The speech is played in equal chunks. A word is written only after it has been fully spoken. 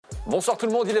Bonsoir tout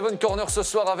le monde, Eleven Corner ce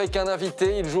soir avec un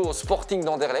invité. Il joue au Sporting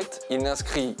d'Anderlecht. Il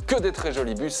n'inscrit que des très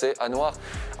jolis buts. C'est Anouar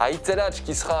Aitelaj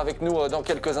qui sera avec nous dans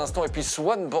quelques instants. Et puis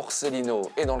Swan Borsellino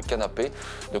est dans le canapé.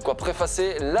 De quoi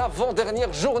préfacer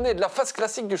l'avant-dernière journée de la phase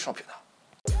classique du championnat.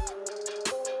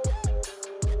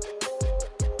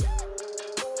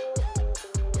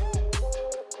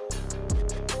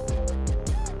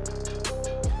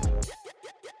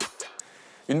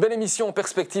 Une belle émission en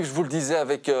perspective, je vous le disais,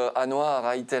 avec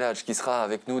Anouar Aitelaj qui sera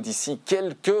avec nous d'ici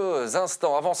quelques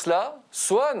instants. Avant cela,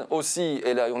 Swan aussi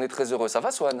est là et on est très heureux. Ça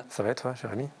va Swan ? Ça va et toi,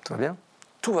 Jérémy ? Tout va bien ?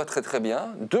 Tout va très très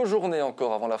bien. 2 journées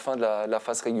encore avant la fin de la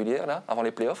phase régulière, là, avant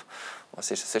les playoffs.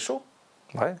 C'est chaud.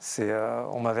 Ouais,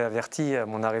 on m'avait averti à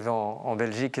mon arrivée en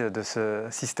Belgique de ce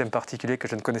système particulier que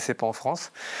je ne connaissais pas en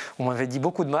France. On m'avait dit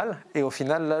beaucoup de mal et au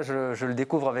final, là, je le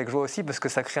découvre avec joie aussi parce que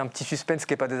ça crée un petit suspense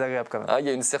qui n'est pas désagréable quand même. Ah, il y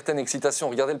a une certaine excitation.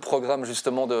 Regardez le programme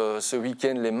justement de ce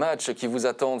week-end, les matchs qui vous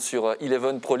attendent sur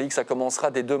Eleven Pro League. Ça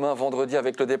commencera dès demain, vendredi,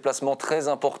 avec le déplacement très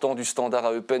important du Standard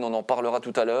à Eupen. On en parlera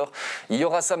tout à l'heure. Il y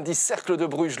aura samedi Cercle de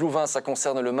Bruges-Louvain, ça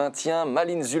concerne le maintien.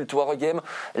 Malines Zulte Waregem,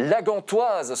 la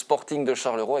Gantoise Sporting de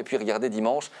Charleroi. Et puis regardez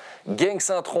dimanche, Genk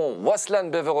Saint-Tron, Waasland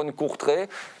Beveren-Courtrai,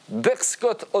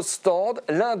 Berscott Ostende,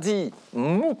 lundi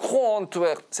Moukron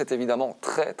Antwerp, c'est évidemment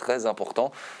très très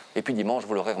important. Et puis dimanche,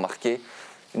 vous l'aurez remarqué,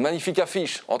 une magnifique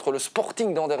affiche entre le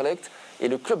Sporting d'Anderlecht et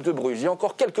le club de Bruges. Il y a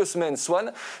encore quelques semaines,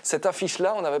 Swan, cette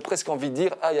affiche-là, on avait presque envie de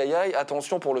dire aïe aïe aïe,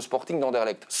 attention pour le Sporting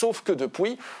d'Anderlecht. Sauf que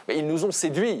depuis, ils nous ont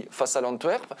séduits face à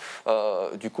l'Antwerp.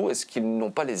 Du coup, est-ce qu'ils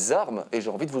n'ont pas les armes ? Et j'ai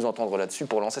envie de vous entendre là-dessus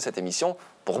pour lancer cette émission,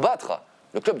 pour battre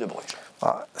le club de Bruges.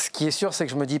 Ce qui est sûr, c'est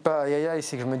que je ne me dis pas aïe aïe aïe,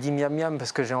 c'est que je me dis miam miam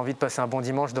parce que j'ai envie de passer un bon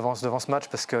dimanche devant ce match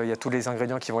parce qu'il y a tous les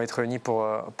ingrédients qui vont être réunis pour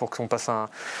qu'on passe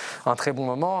un très bon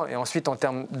moment. Et ensuite, en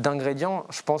termes d'ingrédients,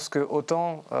 je pense que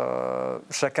autant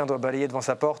chacun doit balayer devant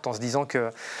sa porte en se disant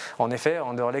qu'en effet,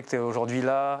 Anderlecht est aujourd'hui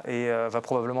là et va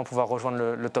probablement pouvoir rejoindre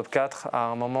le top 4 à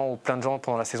un moment où plein de gens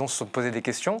pendant la saison se sont posés des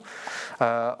questions.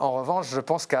 En revanche, je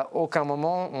pense qu'à aucun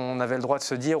moment on avait le droit de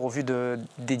se dire, au vu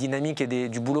des dynamiques et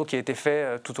du boulot qui a été fait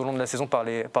tout au long de la saison par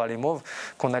les Mauves,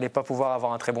 qu'on n'allait pas pouvoir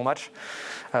avoir un très bon match.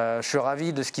 Je suis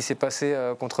ravi de ce qui s'est passé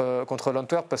contre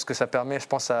l'Antwerp parce que ça permet, je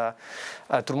pense, à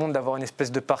tout le monde d'avoir une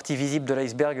espèce de partie visible de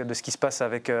l'iceberg de ce qui se passe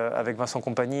avec Vincent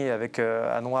Kompany, avec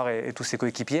Anouar et tous ses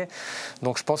coéquipiers.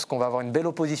 Donc je pense qu'on va avoir une belle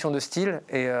opposition de style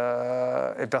et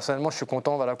personnellement je suis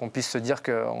content qu'on puisse se dire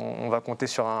qu'on va compter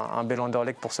sur un bel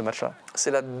Anderlecht pour ce match-là.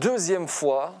 C'est la deuxième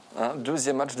fois,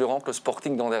 deuxième match de rang que le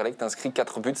Sporting d'Anderlecht inscrit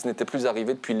 4 buts. Ce n'était plus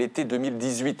arrivé depuis l'été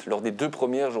 2018, lors des 2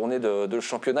 premières journées de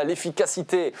championnat.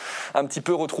 L'efficacité un petit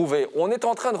peu retrouvée. On est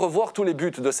en train de revoir tous les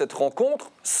buts de cette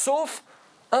rencontre, sauf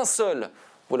un seul.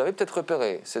 Vous l'avez peut-être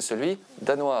repéré, c'est celui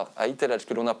d'Anouar Aitelaj,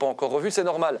 que l'on n'a pas encore revu. C'est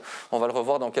normal, on va le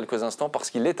revoir dans quelques instants parce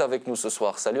qu'il est avec nous ce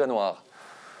soir. Salut Anouar.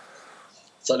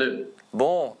 Salut.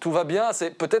 Bon, tout va bien.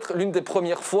 C'est peut-être l'une des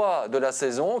premières fois de la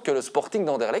saison que le Sporting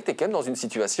d'Anderlecht est quand même dans une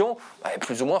situation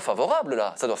plus ou moins favorable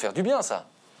là. Ça doit faire du bien ça.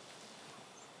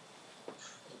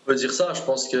 On peut dire ça, je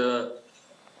pense que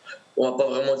on va pas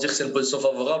vraiment dire que c'est une position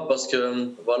favorable parce que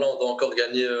voilà, on doit encore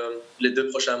gagner les 2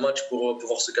 prochains matchs pour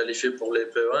pouvoir se qualifier pour les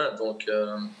PE1. Donc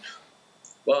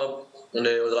on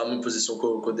est dans la même position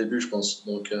qu'au début, je pense.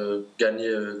 Donc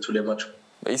gagner tous les matchs.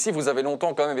 Ici, vous avez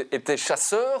longtemps quand même été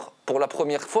chasseur. Pour la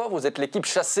première fois, vous êtes l'équipe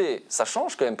chassée. Ça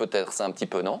change quand même peut-être, ça un petit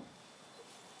peu, non ?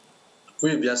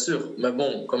 Oui, bien sûr. Mais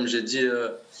bon, comme j'ai dit,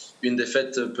 une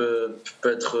défaite peut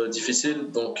être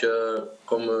difficile. Donc,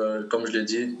 comme je l'ai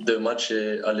dit, 2 matchs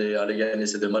et aller gagner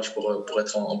ces 2 matchs pour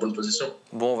être en bonne position.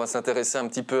 Bon, on va s'intéresser un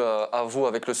petit peu à vous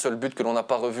avec le seul but que l'on n'a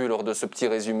pas revu lors de ce petit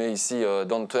résumé ici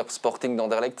d'Antwerp Sporting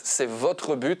d'Anderlecht. C'est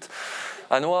votre but.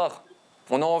 Anouar,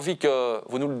 on a envie que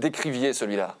vous nous le décriviez,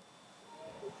 celui-là.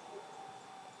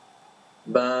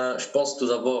 Je pense tout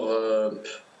d'abord,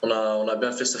 on a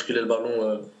bien fait circuler le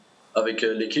ballon avec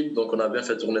l'équipe, donc on a bien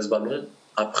fait tourner ce ballon.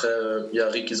 Après, il y a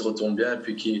Harry qui se retourne bien et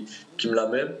puis qui me la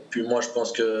met. Puis moi, je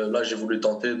pense que là, j'ai voulu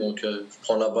tenter, donc je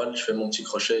prends la balle, je fais mon petit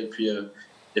crochet et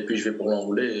puis je vais pour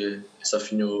l'enrouler et ça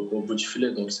finit au bout du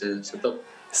filet, donc c'est top.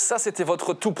 Ça, c'était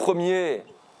votre tout premier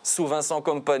sous Vincent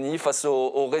Kompany face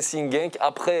au Racing Genk.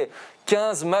 Après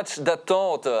 15 matchs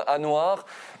d'attente à Noir,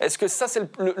 est-ce que ça, c'est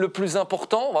le plus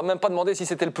important ? On ne va même pas demander si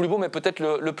c'était le plus beau, mais peut-être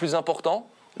le plus important,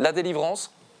 la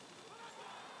délivrance ?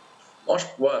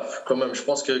 Quand même, je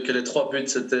pense que les 3 buts,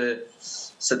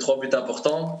 c'est 3 buts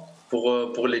importants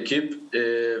pour l'équipe.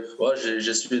 Et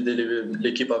j'ai suivi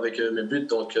l'équipe avec mes buts,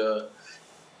 donc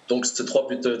c'est 3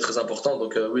 buts très importants.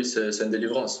 Donc oui, c'est une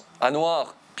délivrance. À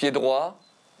Noir, pied droit,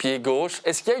 pied gauche.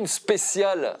 Est-ce qu'il y a une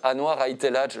spéciale à Anouar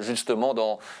Aitelaj justement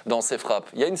dans ses frappes ?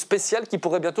 Il y a une spéciale qui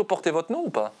pourrait bientôt porter votre nom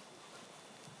ou pas ?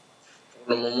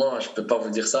 Pour le moment, je ne peux pas vous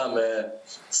dire ça, mais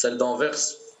celle d'Anvers,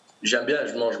 j'aime bien.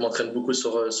 Je m'entraîne beaucoup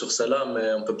sur celle-là,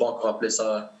 mais on ne peut pas encore appeler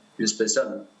ça une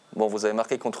spéciale. Bon, vous avez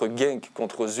marqué contre Genk,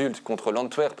 contre Zulte, contre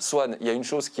l'Antwerp. Swan, il y a une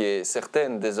chose qui est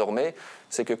certaine désormais,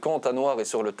 c'est que quand Anouar est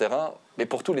sur le terrain, mais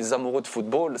pour tous les amoureux de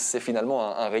football, c'est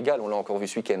finalement un régal, on l'a encore vu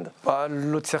ce week-end.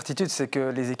 L'autre certitude, c'est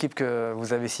que les équipes que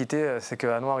vous avez citées, c'est que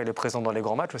Anouar il est présent dans les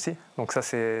grands matchs aussi. Donc ça,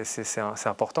 c'est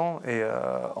important. Et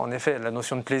en effet, la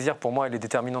notion de plaisir, pour moi, elle est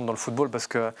déterminante dans le football parce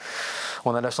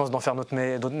qu'on a la chance d'en faire notre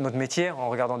métier en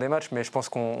regardant des matchs, mais je pense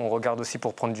qu'on regarde aussi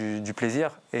pour prendre du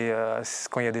plaisir. Et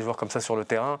quand il y a des joueurs comme ça sur le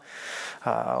terrain,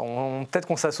 peut-être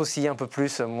qu'on s'associe un peu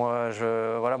plus. Moi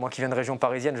qui viens de région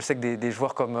parisienne, je sais que des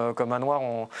joueurs comme Anouar,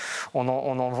 on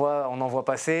en voit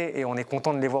passer et on est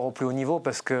content de les voir au plus haut niveau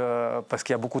parce qu'il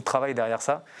y a beaucoup de travail derrière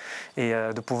ça. Et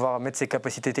de pouvoir mettre ses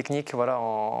capacités techniques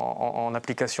en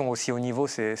application aussi haut niveau,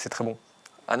 c'est très bon.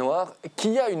 Anouar,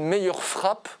 qui a une meilleure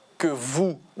frappe que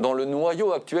vous dans le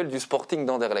noyau actuel du Sporting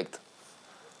d'Anderlecht?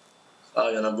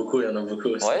 Il y en a beaucoup. Ouais.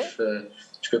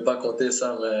 Je ne peux pas compter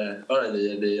ça, mais voilà,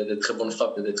 il y a des très bonnes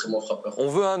frappes, il y a des très bons frappeurs. On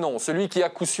veut un nom, celui qui à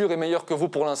coup sûr est meilleur que vous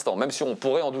pour l'instant, même si on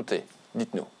pourrait en douter.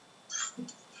 Dites-nous.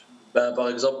 Par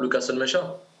exemple, Lucas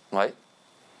Selmecha. Ouais.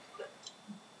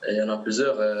 Et il y en a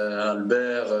plusieurs,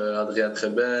 Albert, Adrien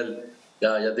Trebel. Il y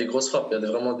a des grosses frappes, il y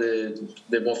a vraiment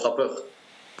des bons frappeurs.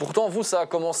 Pourtant, vous, ça a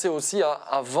commencé aussi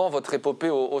avant votre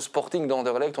épopée au Sporting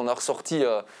d'Anderlecht. On a ressorti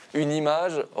une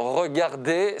image.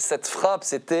 Regardez, cette frappe,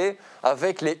 c'était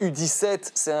avec les U17.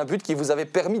 C'est un but qui vous avait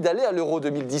permis d'aller à l'Euro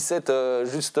 2017,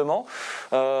 justement.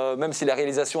 Même si la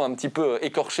réalisation a un petit peu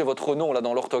écorché votre nom là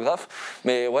dans l'orthographe.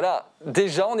 Mais voilà,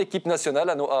 déjà en équipe nationale,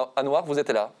 Anouar, vous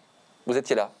étiez là. Vous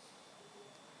étiez là.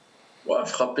 Ouais,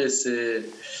 frapper,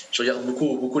 je regarde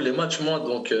beaucoup les matchs, moi,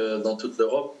 donc dans toute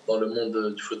l'Europe, dans le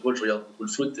monde du football, je regarde beaucoup le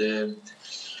foot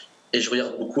et je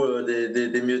regarde beaucoup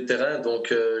des milieux de terrain, donc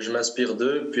je m'inspire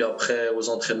d'eux. Puis après, aux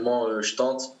entraînements, je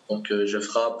tente, donc je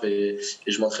frappe et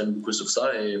je m'entraîne beaucoup sur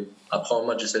ça. Et après, en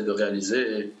match, j'essaie de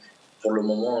réaliser. Et pour le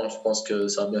moment, je pense que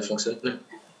ça a bien fonctionné.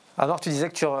 Alors, tu disais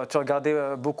que tu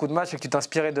regardais beaucoup de matchs et que tu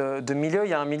t'inspirais de milieux. Il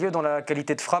y a un milieu dont la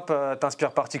qualité de frappe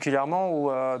t'inspire particulièrement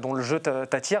ou dont le jeu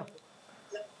t'attire?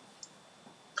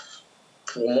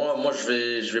 Pour moi,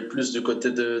 je vais plus du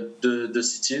côté de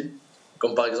City.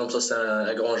 Comme par exemple, ça c'est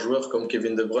un grand joueur comme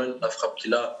Kevin De Bruyne. La frappe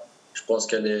qu'il a, je pense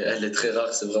qu'elle est très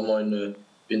rare. C'est vraiment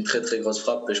une très très grosse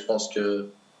frappe. Et je pense que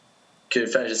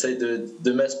j'essaye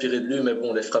de m'inspirer de lui. Mais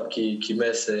bon, les frappes qu'il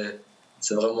met, c'est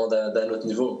vraiment d'un autre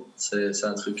niveau. C'est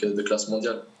un truc de classe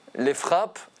mondiale. Les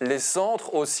frappes, les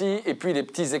centres aussi, et puis les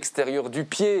petits extérieurs du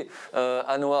pied,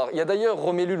 Anouar. Il y a d'ailleurs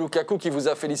Romelu Lukaku qui vous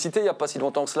a félicité il n'y a pas si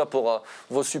longtemps que cela pour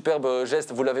vos superbes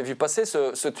gestes. Vous l'avez vu passer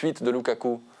ce tweet de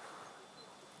Lukaku?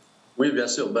 Oui, bien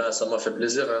sûr. Ça m'a fait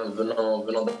plaisir, hein, venant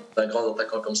d'un grand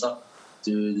attaquant comme ça,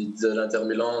 de l'Inter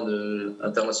Milan, de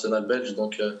l'international belge.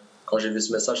 Donc, quand j'ai vu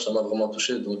ce message, ça m'a vraiment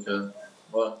touché. Donc,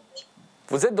 voilà.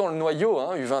 Vous êtes dans le noyau,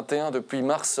 U21 depuis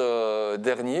mars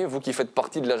dernier, vous qui faites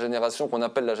partie de la génération qu'on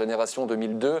appelle la génération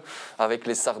 2002, avec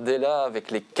les Sardella,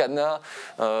 avec les Cana.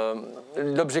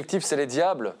 L'objectif, c'est les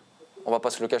Diables, on ne va pas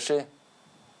se le cacher.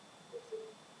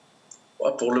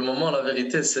 Ouais, pour le moment, la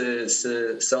vérité,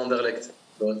 c'est Anderlecht.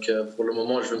 Donc, pour le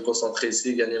moment, je vais me concentrer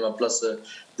ici, gagner ma place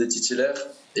de titulaire.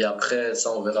 Et après,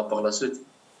 ça, on verra par la suite.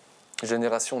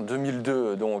 Génération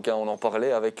 2002, donc on en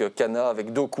parlait avec Cana,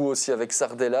 avec Doku aussi, avec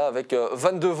Sardella, avec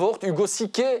Van de Voort, Hugo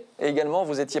Siquet également.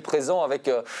 Vous étiez présent avec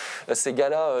ces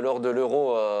gars-là lors de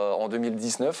l'Euro en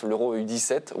 2019, l'Euro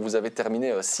U17. Vous avez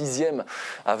terminé 6e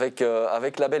avec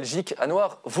la Belgique.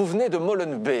 Anouar, vous venez de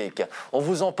Molenbeek. On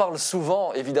vous en parle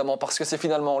souvent, évidemment, parce que c'est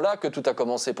finalement là que tout a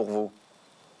commencé pour vous.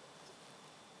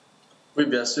 Oui,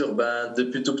 bien sûr.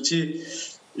 Depuis tout petit,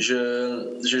 j'ai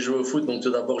joué au foot. Donc tout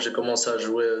d'abord, j'ai commencé à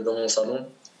jouer dans mon salon.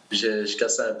 Je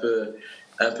cassais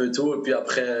un peu tout. Et puis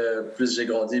après, plus j'ai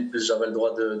grandi, plus j'avais le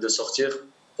droit de sortir.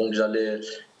 Donc j'allais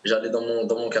dans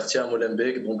mon quartier à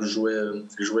Molenbeek. Donc je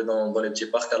jouais dans les petits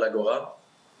parcs à l'Agora.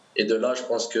 Et de là, je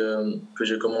pense que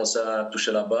j'ai commencé à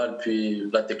toucher la balle. Puis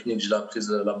la technique, je l'ai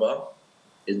apprise là-bas.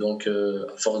 Et donc,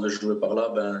 à force de jouer par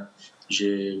là,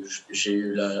 j'ai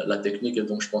eu la technique. Et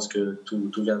donc, je pense que tout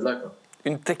vient de là, quoi.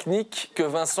 Une technique que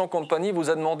Vincent Kompany vous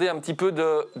a demandé un petit peu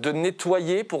de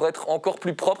nettoyer pour être encore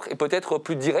plus propre et peut-être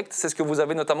plus direct. C'est ce que vous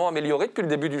avez notamment amélioré depuis le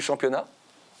début du championnat?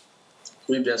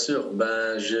 Oui, bien sûr.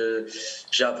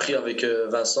 J'ai appris avec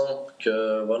Vincent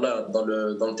que voilà, dans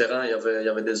le terrain, il y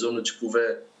avait des zones où tu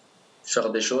pouvais faire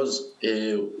des choses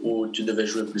et où tu devais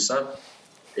jouer plus simple.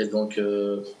 Et donc,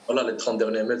 voilà, les 30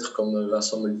 derniers mètres, comme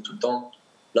Vincent me dit tout le temps,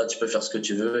 là, tu peux faire ce que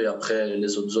tu veux. Et après,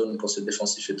 les autres zones, quand c'est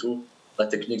défensif et tout, la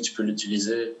technique, tu peux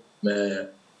l'utiliser, mais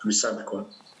plus simple, quoi.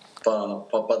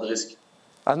 pas de risque.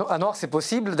 À Noir, c'est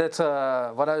possible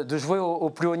de jouer au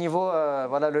plus haut niveau.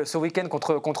 Ce week-end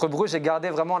contre Bruges, j'ai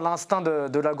gardé vraiment l'instinct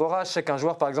de l'Agora. Je sais qu'un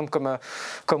joueur, par exemple,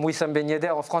 comme Wissam Ben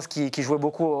Yedder en France, qui jouait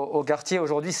beaucoup au quartier,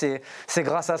 aujourd'hui, c'est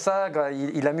grâce à ça,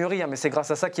 il a mûri, mais c'est grâce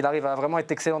à ça qu'il arrive à vraiment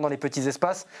être excellent dans les petits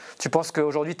espaces. Tu penses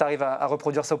qu'aujourd'hui, tu arrives à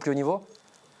reproduire ça au plus haut niveau ?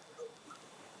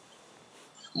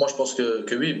 Moi, je pense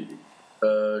que oui.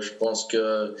 Je pense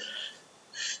que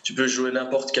tu peux jouer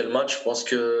n'importe quel match. Je pense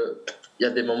qu'il y a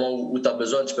des moments où tu as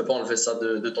besoin, tu ne peux pas enlever ça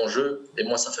de ton jeu. Et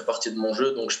moi, ça fait partie de mon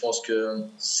jeu. Donc, je pense que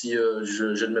si je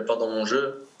ne le mets pas dans mon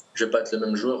jeu, je ne vais pas être le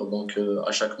même joueur. Donc,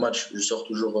 à chaque match, je sors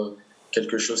toujours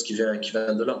quelque chose qui vient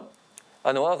de là.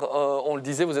 Anouar, on le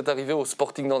disait, vous êtes arrivé au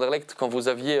Sporting d'Anderlecht quand vous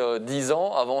aviez 10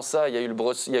 ans. Avant ça, il y a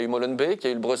eu Molenbeek, il y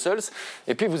a eu le Brussels.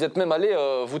 Et puis, vous êtes même allé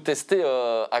vous tester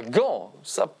à Gand.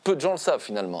 Ça, peu de gens le savent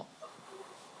finalement.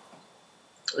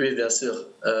 Oui, bien sûr.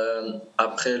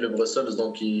 Après le Brussels,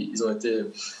 donc, ils ont été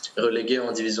relégués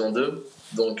en Division 2.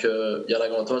 Donc, il y a la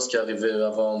Gantoise qui est arrivée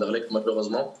avant Anderlecht,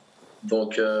 malheureusement.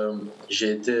 Donc, j'ai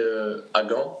été à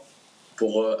Gand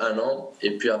pour 1 an.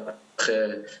 Et puis,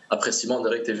 après 6 mois,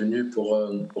 Anderlecht est venu pour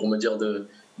me dire de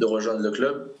rejoindre le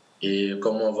club. Et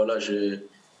comme moi, voilà,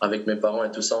 avec mes parents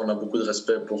et tout ça, on a beaucoup de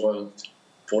respect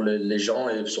pour les gens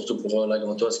et surtout pour la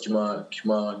Gantoise qui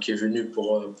est venue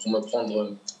pour me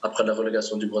prendre après la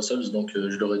relégation du Brussels. Donc,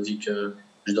 je leur ai dit que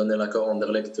je donnais l'accord à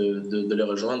Anderlecht de les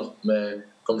rejoindre. Mais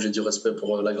comme j'ai du respect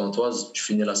pour la Gantoise, je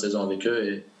finis la saison avec eux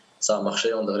et ça a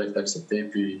marché. Anderlecht a accepté et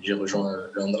puis j'ai rejoint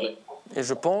le Anderlecht. Et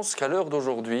je pense qu'à l'heure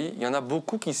d'aujourd'hui, il y en a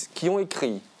beaucoup qui ont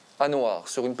écrit à Noir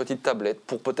sur une petite tablette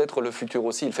pour peut-être le futur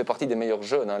aussi. Il fait partie des meilleurs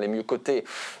jeunes, les mieux cotés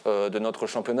de notre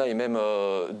championnat et même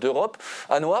d'Europe.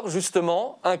 À Noir,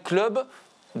 justement, un club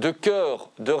de cœur,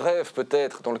 de rêve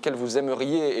peut-être, dans lequel vous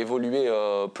aimeriez évoluer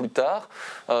plus tard,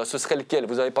 ce serait lequel ?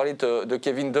 Vous avez parlé de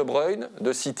Kevin De Bruyne,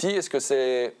 de City. Est-ce que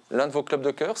c'est l'un de vos clubs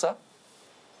de cœur, ça ?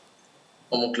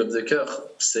 Mon club de cœur,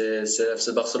 c'est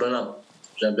FC Barcelona.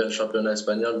 J'aime bien le championnat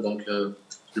espagnol, donc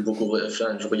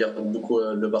je regarde beaucoup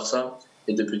le Barça.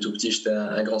 Et depuis tout petit, j'étais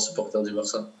un grand supporter du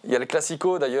Barça. Il y a le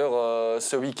Classico d'ailleurs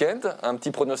ce week-end. Un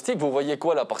petit pronostic, vous voyez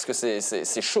quoi là ? Parce que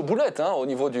c'est chaud boulette au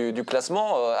niveau du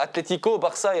classement. Atlético,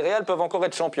 Barça et Real peuvent encore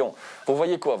être champions. Vous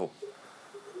voyez quoi, vous ?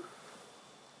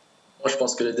 Moi, je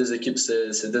pense que les deux équipes,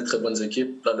 c'est deux très bonnes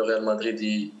équipes. Là, le Real Madrid,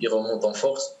 il remonte en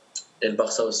force. Et le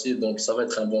Barça aussi. Donc, ça va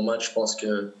être un bon match. Je pense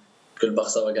que le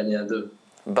Barça va gagner 1-2.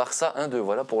 Barça 1-2,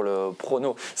 voilà pour le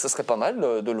prono. Ça serait pas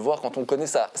mal de le voir quand on connaît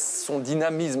son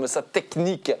dynamisme, sa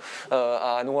technique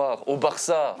à Noir. Au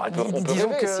Barça, on peut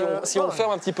rêver si on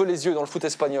ferme un petit peu les yeux dans le foot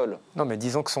espagnol. Non, mais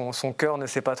disons que son cœur ne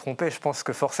s'est pas trompé. Je pense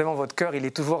que forcément, votre cœur, il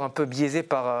est toujours un peu biaisé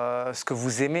par ce que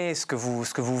vous aimez, ce que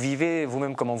vous vivez,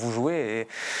 vous-même, comment vous jouez.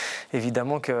 Et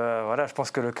évidemment que, je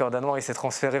pense que le cœur d'Anoir, il s'est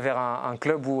transféré vers un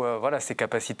club où, ses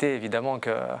capacités, évidemment,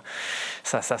 que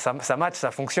ça match,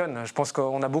 ça fonctionne. Je pense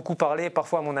qu'on a beaucoup parlé,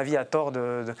 parfois, à mon avis, à tort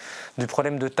du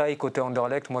problème de taille côté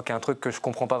Anderlecht, moi qui est un truc que je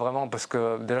comprends pas vraiment, parce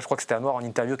que déjà je crois que c'était Anouar en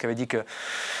interview qui avait dit que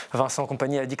Vincent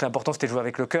compagnie a dit que l'important c'était de jouer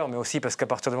avec le cœur, mais aussi parce qu'à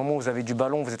partir du moment où vous avez du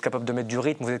ballon, vous êtes capable de mettre du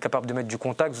rythme, vous êtes capable de mettre du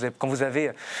contact, quand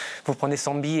vous prenez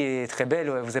Sambi et Trebel,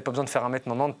 vous n'avez pas besoin de faire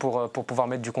 1m90 pour pouvoir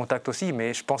mettre du contact aussi,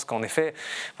 mais je pense qu'en effet,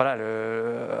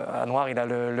 Anouar il a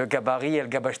le gabarit et le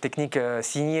gabage technique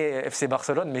signé FC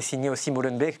Barcelone, mais signé aussi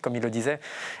Molenbeek, comme il le disait,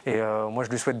 et moi je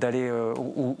lui souhaite d'aller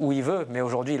où il veut, mais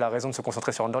aujourd'hui il a raison de se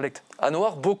concentrer sur Anderlecht.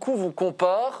 Anouar, beaucoup vous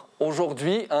comparent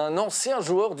aujourd'hui à un ancien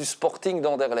joueur du Sporting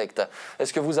d'Anderlecht.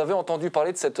 Est-ce que vous avez entendu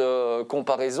parler de cette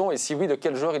comparaison et si oui, de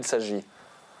quel joueur il s'agit ?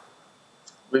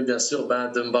 Oui, bien sûr,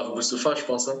 de Mbar Boussoufa, je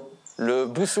pense. Le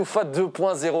Boussoufa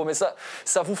 2.0, mais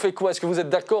ça vous fait quoi ? Est-ce que vous êtes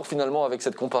d'accord finalement avec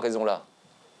cette comparaison-là ?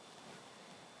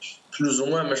 Plus ou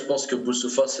moins, mais je pense que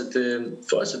Boussoufa, c'était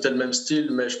le même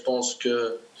style, mais je pense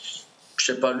que, je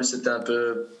sais pas, lui, c'était un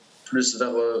peu plus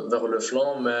vers le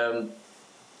flanc, mais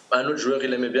un autre joueur,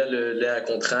 il aimait bien les 1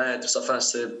 contre 1 et tout ça. Enfin,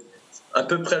 c'est à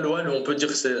peu près loin, on peut dire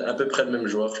que c'est à peu près le même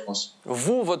joueur, je pense.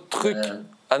 Vous, votre truc,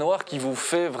 Anouar, qui vous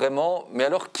fait vraiment, mais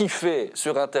alors kiffer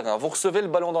sur un terrain, vous recevez le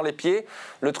ballon dans les pieds,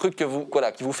 le truc qui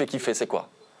vous fait kiffer, c'est quoi ?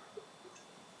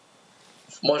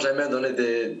 Moi, j'aime bien donner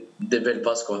des belles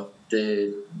passes, quoi.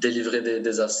 Délivrer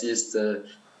des assists,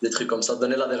 des trucs comme ça.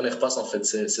 Donner la dernière passe, en fait,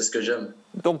 c'est ce que j'aime.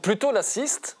 Donc plutôt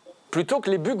l'assist, plutôt que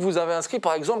les buts que vous avez inscrits,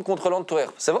 par exemple, contre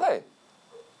l'Antwerp. C'est vrai ?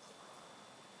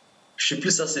 Je suis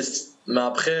plus assist. Mais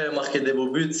après, marquer des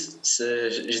beaux buts,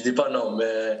 je dis pas non,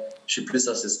 mais je suis plus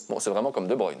assist. Bon, c'est vraiment comme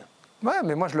De Bruyne. Ouais,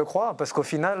 mais moi je le crois, parce qu'au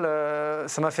final,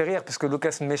 ça m'a fait rire, parce que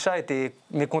Lucas Mecha était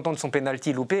mécontent de son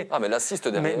penalty loupé. Ah, mais l'assist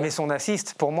derrière. Mais son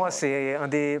assist, pour moi, c'est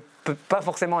pas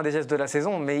forcément un des gestes de la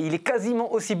saison, mais il est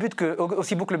quasiment aussi beau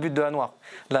que le but de Anouar,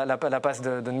 la passe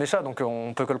de Mecha, donc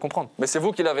on peut que le comprendre. Mais c'est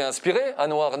vous qui l'avez inspiré,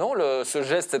 Anouar, non? Ce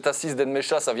geste, cet assist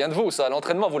d'Enmecha, ça vient de vous, ça, à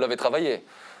l'entraînement, vous l'avez travaillé?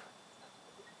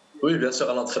 Oui, bien sûr,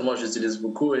 à l'entraînement, j'utilise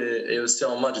beaucoup et aussi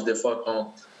en match, des fois,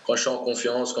 quand je suis en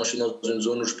confiance, quand je suis dans une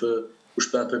zone où je peux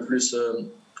un peu plus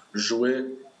jouer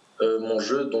mon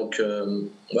jeu. Donc,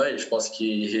 ouais, je pense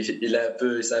qu'il s'est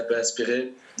un peu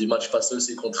inspiré du match passé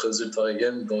aussi contre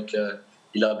Zultoregen. Donc,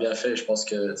 il a bien fait. Je pense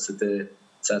que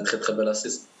c'est un très, très bel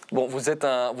assist. Bon, vous êtes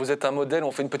un modèle,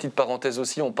 on fait une petite parenthèse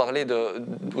aussi, on parlait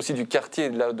aussi du quartier,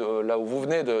 là où vous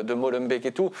venez, de Molenbeek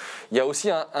et tout. Il y a aussi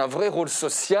un vrai rôle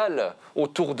social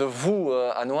autour de vous,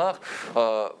 Anouar.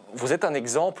 Vous êtes un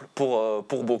exemple pour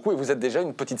beaucoup et vous êtes déjà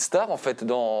une petite star en fait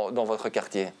dans votre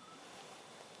quartier.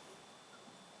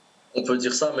 On peut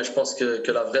dire ça, mais je pense que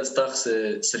la vraie star,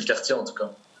 c'est le quartier en tout cas.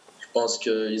 Je pense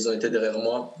qu'ils ont été derrière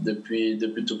moi depuis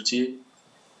tout petit.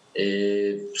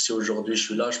 Et si aujourd'hui je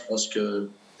suis là, je pense que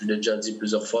je l'ai déjà dit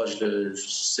plusieurs fois,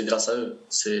 c'est grâce à eux.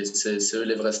 C'est eux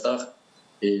les vrais stars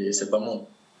et c'est pas moi.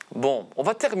 Bon, on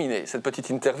va terminer cette petite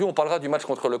interview. On parlera du match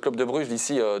contre le Club de Bruges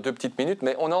d'ici 2 petites minutes,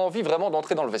 mais on a envie vraiment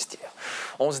d'entrer dans le vestiaire.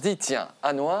 On se dit, tiens,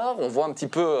 Anouar, on voit un petit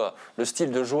peu le style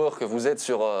de joueur que vous êtes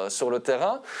sur le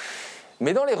terrain,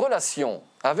 mais dans les relations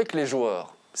avec les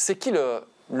joueurs, c'est qui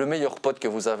le meilleur pote que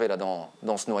vous avez là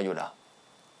dans ce noyau-là?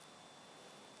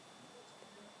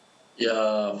 Il y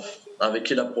a, avec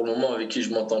qui là pour le moment, avec qui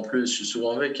je m'entends plus, je suis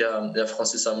souvent avec, il y a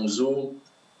Francis Amouzou,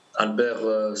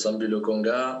 Albert Sambi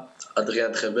Lokonga,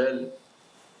 Adrien Trebel.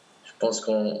 Je pense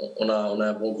qu'on a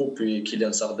un bon groupe, puis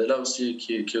Kylian Sardella aussi,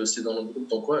 qui est aussi dans notre groupe.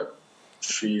 Donc ouais,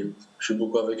 je suis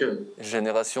beaucoup avec eux.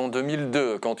 Génération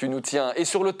 2002, quand tu nous tiens. Et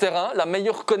sur le terrain, la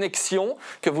meilleure connexion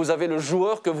que vous avez, le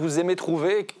joueur que vous aimez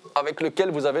trouver, avec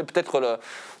lequel vous avez peut-être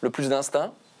le plus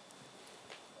d'instinct?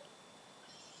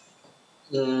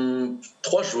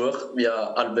 3 joueurs. Il y a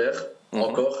Albert,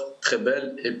 encore, très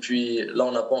belle. Et puis là,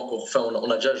 on n'a pas encore fait,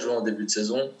 on a déjà joué en début de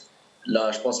saison.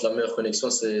 Là, je pense que la meilleure connexion,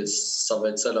 ça va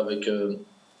être celle avec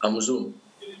Amouzou.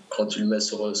 Quand tu le mets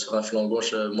sur un flanc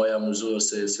gauche, moi et Amouzou,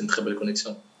 c'est une très belle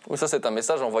connexion. Oui, ça, c'est un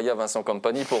message envoyé à Vincent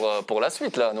Kompany pour la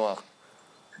suite, là, Noir.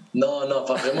 Non,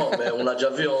 pas vraiment. Mais on l'a déjà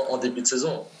vu en début de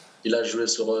saison. Il a joué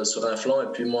sur un flanc et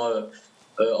puis moi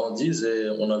en 10 et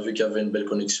on a vu qu'il y avait une belle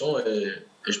connexion et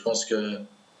je pense que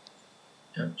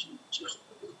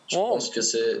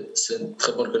c'est une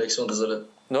très bonne connexion, désolé.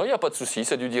 Non, il n'y a pas de souci,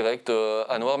 c'est du direct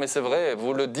à Noir, mais c'est vrai,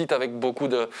 vous le dites avec beaucoup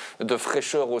de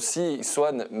fraîcheur aussi,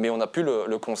 Swan, mais on a pu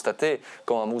le constater,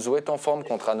 quand Amouzou est en forme,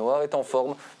 quand Anouar est en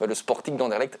forme, le Sporting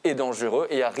d'Anderlecht est dangereux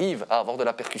et arrive à avoir de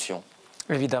la percussion.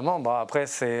 Évidemment, après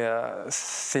c'est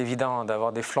évident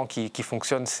d'avoir des flancs qui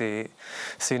fonctionnent, c'est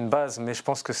une base, mais je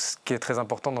pense que ce qui est très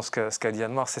important dans ce qu'a dit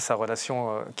Anouar, c'est sa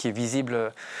relation qui est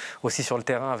visible aussi sur le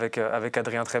terrain avec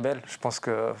Adrien Trebel. Je pense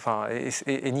que,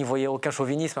 et n'y voyez aucun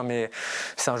chauvinisme, hein, mais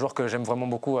c'est un joueur que j'aime vraiment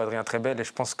beaucoup, Adrien Trebel, et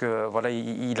je pense que voilà,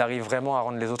 il arrive vraiment à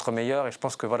rendre les autres meilleurs, et je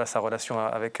pense que voilà, sa relation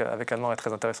avec Anouar est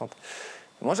très intéressante.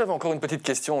 Moi, j'avais encore une petite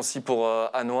question aussi pour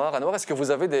Anouar. Anouar, est-ce que vous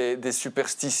avez des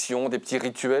superstitions, des petits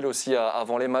rituels aussi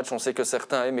avant les matchs? On sait que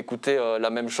certains aiment écouter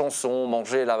la même chanson,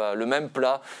 manger le même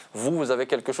plat. Vous avez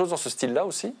quelque chose dans ce style-là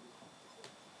aussi?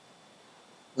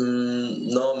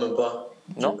 Non, même pas.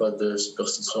 Non? J'ai pas de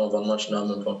superstition avant le match, non,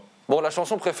 même pas. Bon, la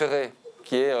chanson préférée,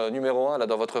 qui est numéro 1 là,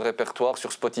 dans votre répertoire,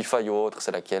 sur Spotify ou autre,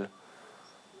 c'est laquelle?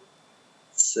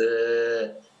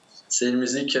 C'est une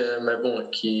musique, mais bon,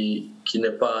 qui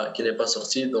n'est pas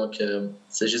sortie, donc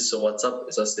c'est juste sur WhatsApp.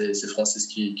 Et ça, c'est Francis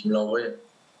qui me l'a envoyé.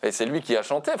 Et c'est lui qui a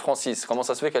chanté, Francis. Comment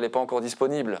ça se fait qu'elle n'est pas encore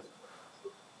disponible?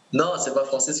 Non, c'est pas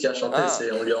Francis qui a chanté,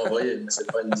 on lui a envoyé, mais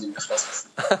c'est pas une musique de Francis.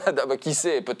 Qui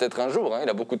sait, peut-être un jour, hein, il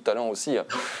a beaucoup de talent aussi.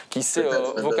 Qui sait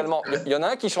vocalement. Il y en a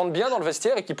un qui chante bien dans le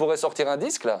vestiaire et qui pourrait sortir un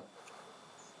disque, là?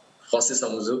 Francis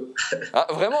Amouzou. Ah,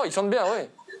 vraiment, il chante bien,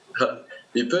 oui.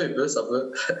 Il peut, ça peut.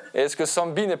 Et est-ce que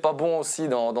Sambi n'est pas bon aussi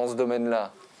dans ce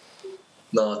domaine-là?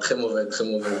 Non, très mauvais.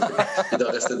 Il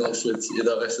doit rester dans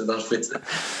le foot.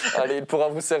 Allez, il pourra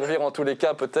vous servir en tous les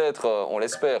cas, peut-être, on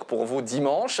l'espère, pour vous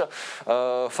dimanche.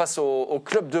 Face au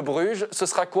Club de Bruges, ce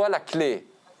sera quoi la clé,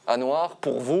 Anouar,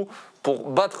 pour vous, pour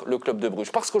battre le Club de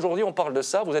Bruges? Parce qu'aujourd'hui, on parle de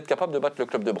ça, vous êtes capable de battre le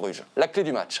Club de Bruges. La clé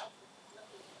du match?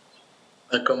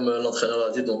 Comme l'entraîneur l'a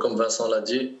dit, donc comme Vincent l'a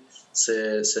dit,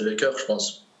 c'est le cœur, je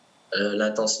pense.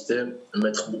 L'intensité,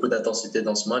 mettre beaucoup d'intensité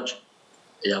dans ce match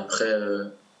et après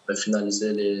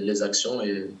finaliser les actions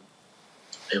et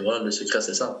Et voilà, le secret,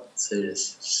 c'est ça. C'est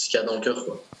ce qu'il y a dans le cœur,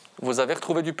 quoi. Vous avez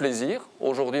retrouvé du plaisir.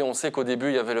 Aujourd'hui, on sait qu'au début,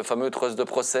 il y avait le fameux trust de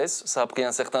process. Ça a pris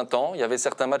un certain temps. Il y avait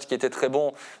certains matchs qui étaient très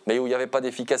bons, mais où il n'y avait pas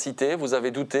d'efficacité. Vous avez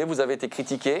douté, vous avez été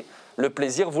critiqué. Le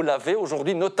plaisir, vous l'avez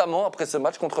aujourd'hui, notamment après ce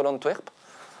match contre l'Antwerp?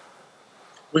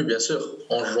 Oui, bien sûr.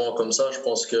 En jouant comme ça, je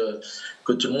pense que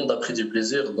tout le monde a pris du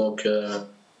plaisir. Donc,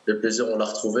 le plaisir, on l'a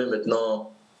retrouvé.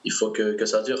 Maintenant, il faut que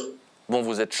ça dure. Bon,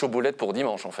 vous êtes chaud boulette pour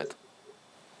dimanche, en fait.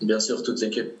 Bien sûr, toute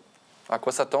l'équipe. À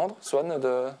quoi s'attendre, Swan,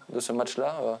 de ce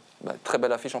match-là? Très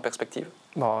belle affiche en perspective.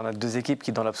 Bon, on a deux équipes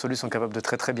qui, dans l'absolu, sont capables de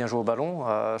très très bien jouer au ballon.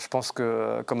 Je pense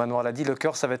que, comme Anouar l'a dit, le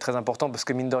cœur, ça va être très important parce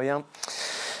que, mine de rien,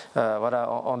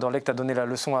 Anderlecht a donné la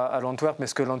leçon à l'Antwerp, mais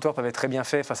ce que l'Antwerp avait très bien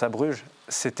fait face à Bruges,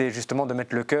 c'était justement de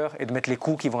mettre le cœur et de mettre les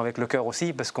coups qui vont avec le cœur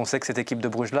aussi, parce qu'on sait que cette équipe de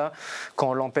Bruges-là, quand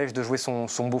on l'empêche de jouer son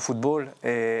beau football,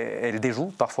 elle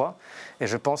déjoue parfois. Et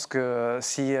je pense que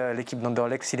si l'équipe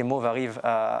d'Anderlecht, si les Mauves arrivent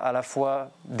à la fois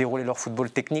dérouler leur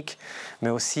football technique, mais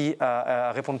aussi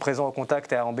à répondre présent au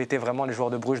contact et à embêter vraiment les joueurs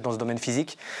de Bruges dans ce domaine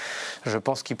physique, je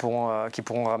pense qu'ils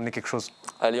pourront ramener quelque chose.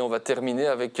 Allez, on va terminer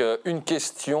avec une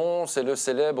question. C'est le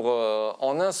célèbre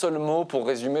en un seul mot pour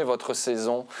résumer votre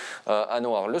saison à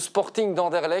Noir. Le Sporting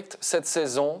d'Anderlecht, cette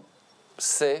saison,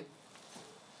 c'est...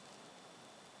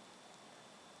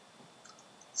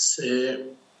 C'est...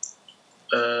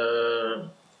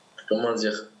 comment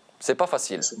dire? C'est pas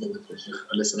facile.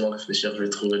 Laissez-moi réfléchir, je vais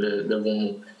trouver le bon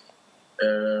mot.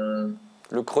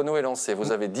 Le chrono est lancé,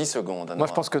 vous avez 10 secondes. Moi,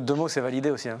 je pense que 2 mots, c'est validé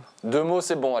aussi. 2 mots,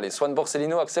 c'est bon. Allez, Swan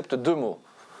Borsellino accepte 2 mots.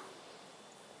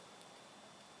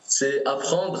 C'est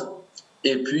apprendre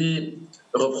et puis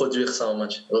reproduire ça en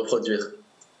match. Reproduire.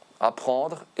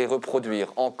 Apprendre et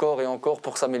reproduire. Encore et encore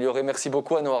pour s'améliorer. Merci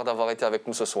beaucoup, Anouar, d'avoir été avec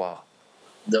nous ce soir.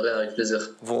 De rien, avec plaisir.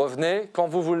 Vous revenez quand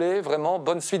vous voulez, vraiment,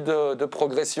 bonne suite de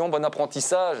progression, bon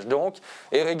apprentissage donc,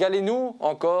 et régalez-nous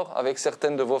encore avec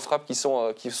certaines de vos frappes qui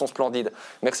sont splendides.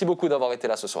 Merci beaucoup d'avoir été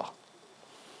là ce soir.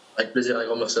 Avec plaisir, un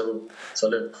grand merci à vous.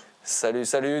 Salut.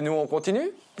 Salut, nous on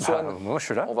continue, Swan? Moi je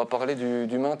suis là. On va parler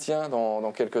du maintien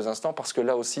dans quelques instants parce que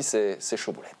là aussi c'est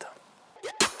chaud boulette.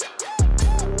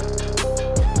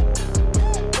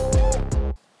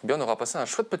 Bien, on aura passé un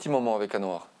chouette petit moment avec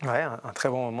Anouar. Ouais, un très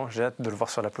bon moment. J'ai hâte de le voir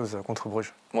sur la pelouse contre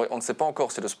Bruges. Ouais, on ne sait pas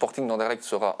encore si le Sporting d'Anderlecht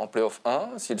sera en play-off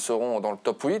 1, s'ils seront dans le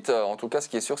top 8. En tout cas, ce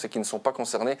qui est sûr, c'est qu'ils ne sont pas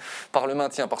concernés par le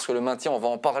maintien. Parce que le maintien, on va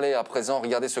en parler à présent.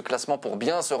 Regardez ce classement pour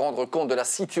bien se rendre compte de la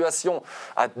situation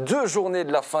à 2 journées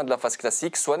de la fin de la phase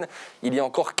classique. Swan, il y a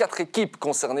encore 4 équipes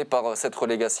concernées par cette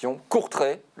relégation.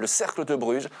 Courtrai, le Cercle de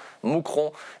Bruges,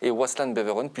 Moucron et Waasland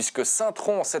Beveren, puisque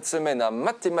Saint-Tron, cette semaine, a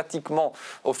mathématiquement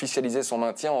officialisé son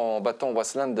maintien en battant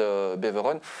Waasland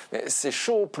Beveren. Mais c'est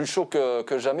chaud, plus chaud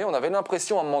que jamais. On avait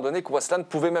l'impression à un moment donné que Waasland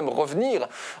pouvait même revenir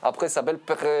après sa belle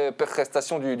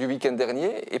prestation du week-end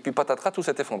dernier. Et puis patatras, tout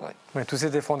s'est effondré. Oui, tout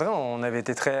s'est effondré. On avait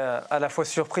été à la fois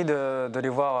surpris de les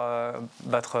voir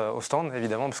battre Ostende,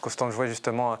 évidemment, parce qu'Ostende jouait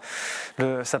justement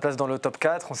sa place dans le top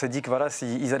 4. On s'est dit que voilà,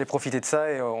 ils allaient profiter de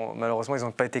ça et malheureusement, ils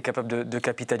n'ont pas été capables de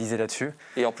capitaliser là-dessus.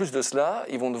 Et en plus de cela,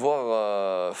 ils vont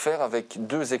devoir faire avec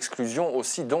 2 exclusions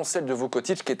aussi, dont celle de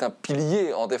Vukotic, qui est un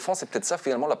pilier en défense. Et peut-être ça,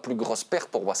 finalement, la plus grosse perte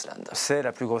pour Waasland. C'est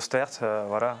la plus grosse perte,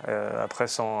 voilà. Après,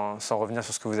 sans revenir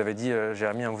sur ce que vous avez dit,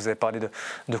 Jérémy, vous avez parlé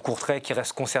de Courtrai qui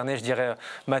reste concerné, je dirais,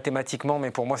 mathématiquement,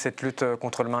 mais pour moi, cette lutte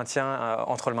contre le maintien,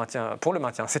 pour le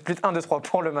maintien, cette lutte 1-2-3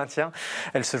 pour le maintien,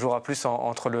 elle se jouera plus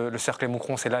entre le Cercle et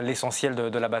Moucron. C'est là l'essentiel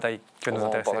de la bataille qui va nous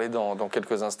intéresser. On va en parler dans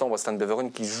quelques instants. Waasland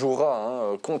Beveren qui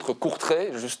jouera contre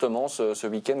Courtrai, justement, ce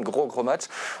week-end. Gros match,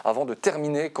 avant de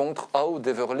terminer contre AO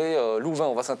Deverley Louvain.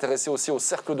 On va s'intéresser aussi au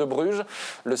Cercle de Bruges.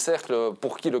 Le Cercle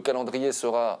pour qui le calendrier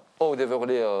sera AO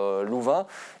Deverley Louvain.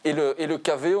 Et le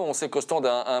KVO, on sait qu'Ostende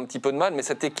a un petit peu de mal, mais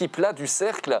cette équipe-là du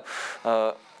Cercle,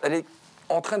 elle est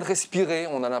en train de respirer,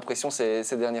 on a l'impression, ces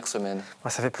dernières semaines.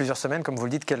 Ça fait plusieurs semaines, comme vous le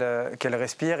dites, qu'elle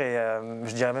respire et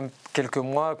je dirais même quelques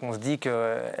mois qu'on se dit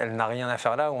qu'elle n'a rien à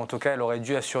faire là, ou en tout cas elle aurait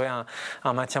dû assurer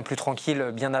un maintien plus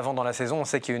tranquille bien avant dans la saison. On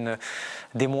sait qu'il y a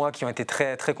des mois qui ont été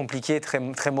très, très compliqués, très,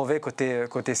 très mauvais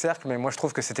côté Cercle, mais moi je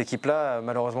trouve que cette équipe-là,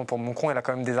 malheureusement pour Moucron, elle a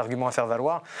quand même des arguments à faire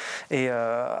valoir et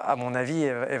à mon avis,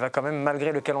 elle va quand même,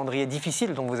 malgré le calendrier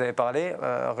difficile dont vous avez parlé,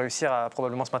 réussir à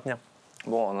probablement se maintenir.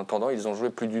 Bon, en attendant, ils ont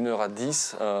joué plus d'1 heure à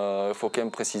 10. Il faut quand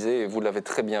même préciser, et vous l'avez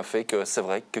très bien fait, que c'est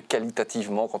vrai que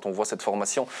qualitativement, quand on voit cette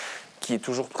formation qui est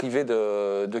toujours privée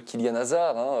de Kylian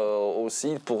Hazard,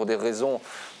 aussi pour des raisons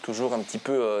toujours un petit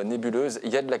peu nébuleuses, il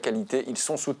y a de la qualité. Ils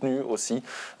sont soutenus aussi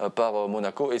par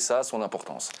Monaco et ça a son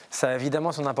importance. Ça a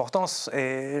évidemment son importance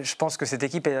et je pense que cette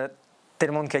équipe est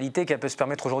tellement de qualité qu'elle peut se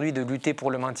permettre aujourd'hui de lutter pour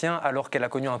le maintien alors qu'elle a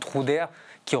connu un trou d'air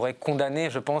qui aurait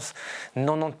condamné, je pense,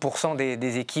 90%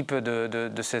 des équipes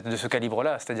de ce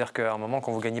calibre-là. C'est-à-dire qu'à un moment,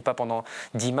 quand vous ne gagnez pas pendant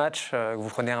 10 matchs, que vous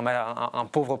prenez un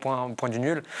pauvre point du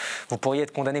nul, vous pourriez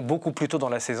être condamné beaucoup plus tôt dans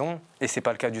la saison. Et ce n'est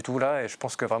pas le cas du tout là. Et je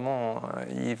pense que vraiment,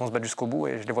 ils vont se battre jusqu'au bout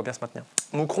et je les vois bien se maintenir.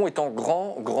 Moucron est en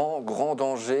grand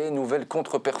danger. Nouvelle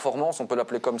contre-performance, on peut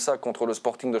l'appeler comme ça, contre le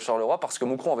Sporting de Charleroi, parce que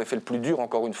Moucron avait fait le plus dur,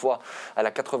 encore une fois, à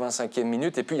la 85e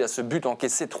minute. Et puis il y a ce but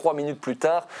encaissé 3 minutes plus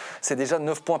tard. C'est déjà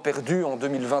 9 points perdus en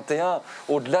 2021.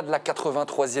 Au-delà de la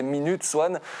 83e minute,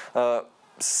 Swan,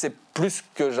 c'est plus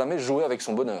que jamais jouer avec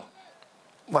son bonheur.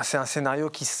 C'est un scénario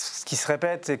qui se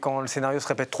répète, et quand le scénario se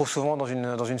répète trop souvent dans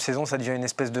une saison, ça devient une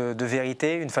espèce de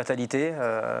vérité, une fatalité.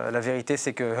 La vérité,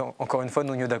 c'est que, encore une fois,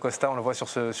 Nuno da Costa, on le voit sur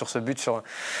ce but, sur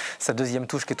sa deuxième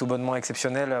touche qui est tout bonnement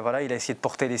exceptionnelle. Voilà, il a essayé de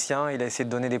porter les siens, il a essayé de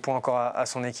donner des points encore à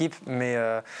son équipe, mais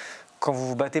quand vous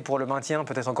vous battez pour le maintien,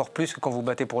 peut-être encore plus que quand vous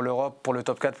battez pour l'Europe, pour le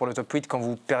top 4, pour le top 8, quand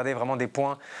vous perdez vraiment des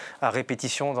points à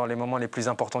répétition dans les moments les plus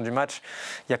importants du match,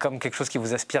 il y a comme quelque chose qui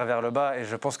vous aspire vers le bas. Et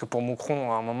je pense que pour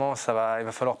Moucron, à un moment, il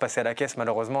va falloir passer à la caisse,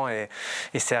 malheureusement. Et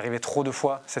c'est arrivé trop de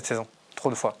fois cette saison.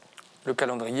 Trop de fois. Le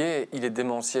calendrier, il est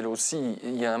démentiel aussi.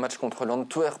 Il y a un match contre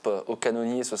l'Antwerp au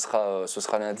Canonnier, ce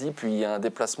sera lundi. Puis il y a un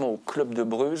déplacement au Club de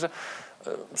Bruges.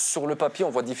 Sur le papier,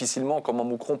 on voit difficilement comment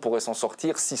Moucron pourrait s'en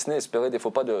sortir, si ce n'est espérer des faux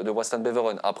pas de Western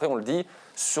Beveren. Après, on le dit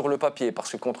sur le papier,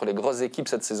 parce que contre les grosses équipes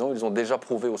cette saison, ils ont déjà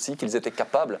prouvé aussi qu'ils étaient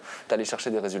capables d'aller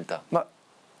chercher des résultats.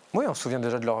 Oui, on se souvient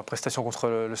déjà de leur prestation contre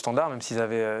le Standard, même s'ils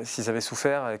avaient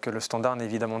souffert, et que le Standard n'est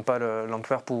évidemment pas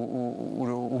l'Antwerp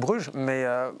ou Bruges. Mais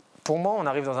pour moi, on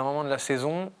arrive dans un moment de la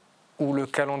saison où le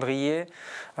calendrier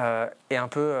est un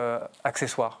peu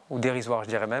accessoire ou dérisoire, je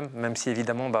dirais même si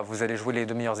évidemment vous allez jouer les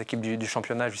 2 meilleures équipes du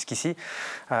championnat jusqu'ici.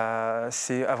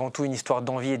 C'est avant tout une histoire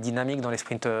d'envie et de dynamique dans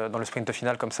le sprint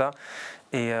final comme ça.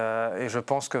 Et je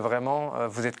pense que vraiment,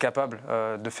 vous êtes capable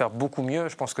de faire beaucoup mieux.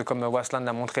 Je pense que comme Waasland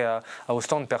l'a montré à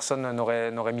Ostende, personne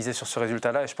n'aurait misé sur ce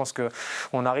résultat-là. Et je pense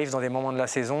qu'on arrive dans des moments de la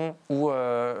saison où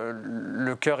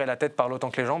le cœur et la tête parlent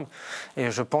autant que les jambes. Et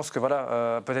je pense que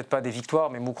peut-être pas des victoires,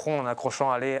 mais Moucron, en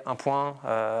accrochant un point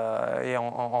et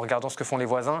en regardant ce que font les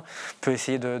voisins, peut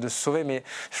essayer de se sauver. Mais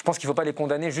je pense qu'il ne faut pas les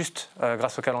condamner juste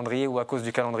grâce au calendrier ou à cause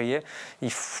du calendrier.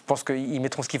 Je pense qu'ils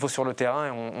mettront ce qu'il faut sur le terrain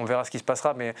et on verra ce qui se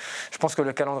passera. Mais je pense que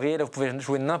le calendrier, là, vous pouvez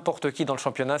jouer n'importe qui dans le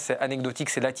championnat, c'est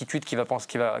anecdotique, c'est l'attitude qui va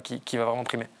vraiment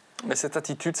primer. Mais cette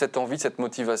attitude, cette envie, cette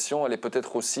motivation, elle est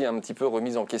peut-être aussi un petit peu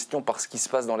remise en question par ce qui se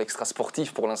passe dans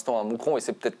l'extra-sportif pour l'instant à Moucron. Et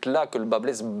c'est peut-être là que le bas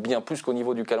blesse bien plus qu'au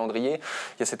niveau du calendrier.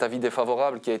 Il y a cet avis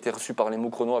défavorable qui a été reçu par les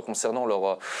Moucronois concernant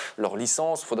leur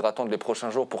licence. Il faudra attendre les prochains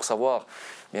jours pour savoir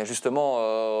bien justement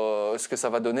ce que ça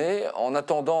va donner. En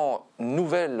attendant,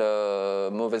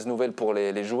 mauvaise nouvelle pour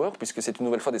les joueurs, puisque c'est une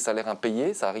nouvelle fois des salaires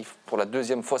impayés. Ça arrive pour la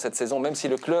 2e fois cette saison, même si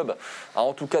le club a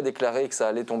en tout cas déclaré que ça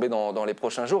allait tomber dans les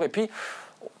prochains jours. Et puis,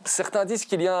 certains disent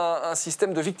qu'il y a un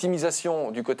système de victimisation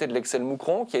du côté de l'Excel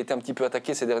Moucron qui a été un petit peu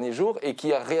attaqué ces derniers jours et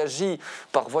qui a réagi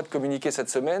par voie de communiqué cette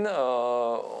semaine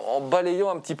en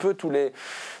balayant un petit peu tous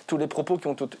les propos qui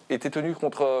ont été tenus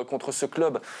contre ce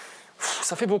club.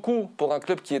 Ça fait beaucoup pour un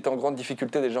club qui est en grande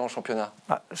difficulté déjà en championnat.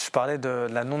 Je parlais de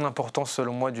la non-importance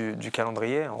selon moi du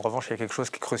calendrier. En revanche, il y a quelque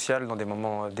chose qui est crucial dans des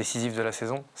moments décisifs de la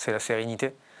saison, c'est la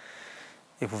sérénité.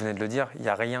 Et vous venez de le dire, il n'y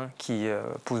a rien qui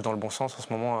pousse dans le bon sens en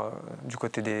ce moment du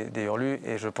côté des Hurlus.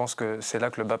 Et je pense que c'est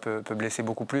là que le bas peut blesser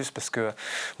beaucoup plus parce que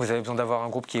vous avez besoin d'avoir un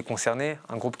groupe qui est concerné,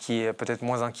 un groupe qui est peut-être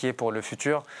moins inquiet pour le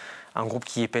futur, un groupe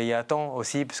qui est payé à temps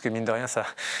aussi, parce que mine de rien,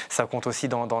 ça compte aussi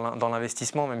dans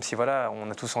l'investissement, même si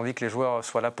on a tous envie que les joueurs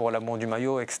soient là pour l'amour du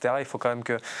maillot, etc. Il faut quand même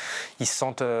qu'ils se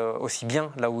sentent aussi bien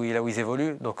là où ils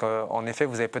évoluent. Donc en effet,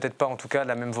 vous n'avez peut-être pas en tout cas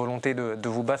la même volonté de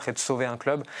vous battre et de sauver un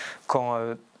club quand...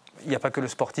 il n'y a pas que le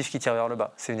sportif qui tire vers le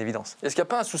bas, c'est une évidence. Est-ce qu'il n'y a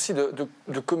pas un souci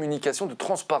de communication, de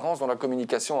transparence dans la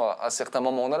communication à certains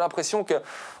moments ? On a l'impression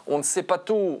qu'on ne sait pas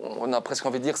tout, on a presque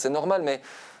envie de dire c'est normal, mais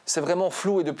c'est vraiment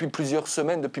flou et depuis plusieurs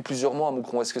semaines, depuis plusieurs mois à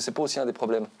Moucron. Est-ce que ce n'est pas aussi un des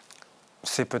problèmes ?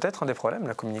 C'est peut-être un des problèmes,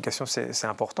 la communication c'est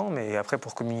important, mais après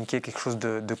pour communiquer quelque chose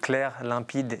de clair,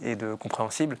 limpide et de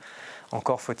compréhensible,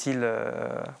 encore faut-il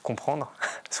comprendre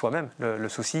soi-même le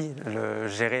souci,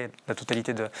 gérer la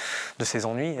totalité de ses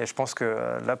ennuis. Et je pense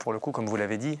que là, pour le coup, comme vous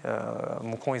l'avez dit,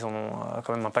 Moucron, ils en ont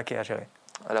quand même un paquet à gérer.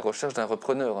 À la recherche d'un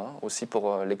repreneur, aussi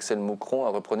pour l'Excel Moucron, un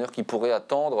repreneur qui pourrait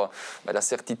attendre la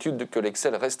certitude que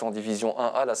l'Excel reste en division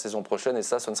 1A la saison prochaine, et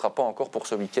ça, ce ne sera pas encore pour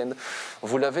ce week-end.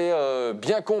 Vous l'avez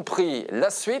bien compris.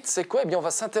 La suite, c'est quoi ? Eh bien, on va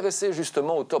s'intéresser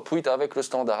justement au top 8 avec le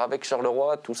Standard, avec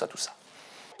Charleroi, tout ça.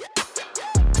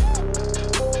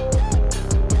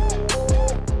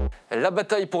 La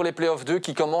bataille pour les playoffs 2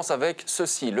 qui commence avec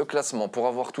ceci, le classement. Pour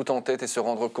avoir tout en tête et se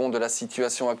rendre compte de la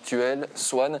situation actuelle,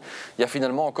 Swan, il y a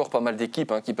finalement encore pas mal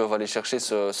d'équipes qui peuvent aller chercher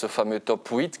ce fameux top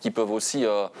 8, qui peuvent aussi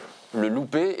le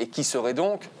louper et qui seraient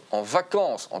donc en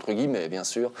vacances, entre guillemets bien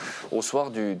sûr, au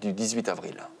soir du 18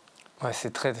 avril. Ouais,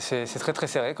 c'est très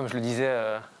serré, comme je le disais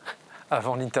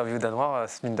avant l'interview d'Anouar,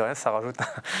 mine de rien, ça rajoute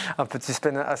un peu de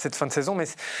suspense à cette fin de saison, mais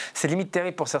c'est limite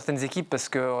terrible pour certaines équipes parce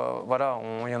que voilà,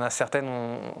 il y en a certaines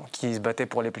qui se battaient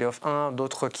pour les playoffs 1,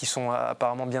 d'autres qui sont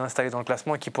apparemment bien installées dans le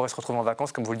classement et qui pourraient se retrouver en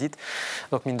vacances, comme vous le dites.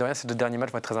 Donc mine de rien, ces 2 derniers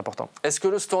matchs vont être très importants. Est-ce que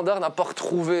le Standard n'a pas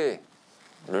retrouvé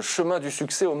le chemin du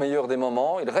succès au meilleur des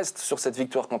moments? Il reste sur cette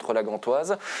victoire contre la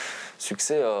Gantoise,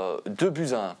 succès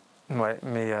 2-1. Ouais,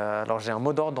 mais alors j'ai un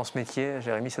mot d'ordre dans ce métier,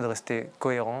 Jérémy, c'est de rester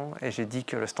cohérent et j'ai dit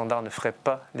que le Standard ne ferait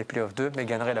pas les playoffs 2 mais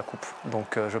gagnerait la coupe.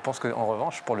 Donc je pense qu'en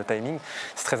revanche, pour le timing,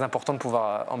 c'est très important de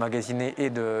pouvoir emmagasiner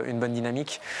une bonne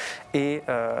dynamique et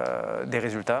des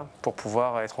résultats pour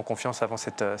pouvoir être en confiance avant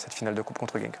cette finale de coupe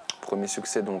contre Genk. Premier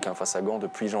succès donc face à Gand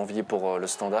depuis janvier pour le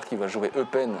Standard qui va jouer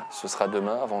Eupen, ce sera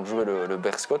demain avant de jouer le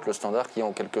Berscott. Le Standard qui a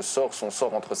en quelque sorte son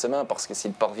sort entre ses mains parce que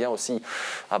s'il parvient aussi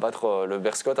à battre le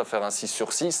Berscott, à faire un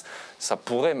 6/6, ça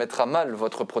pourrait mettre à mal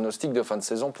votre pronostic de fin de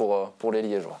saison pour les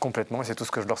Liégeois. Complètement, et c'est tout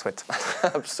ce que je leur souhaite.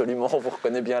 Absolument, on vous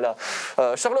reconnaît bien là.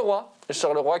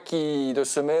 Charleroi qui, de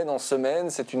semaine en semaine,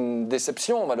 c'est une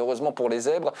déception malheureusement pour les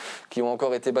Zèbres qui ont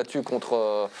encore été battus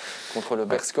contre le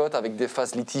Berscott avec des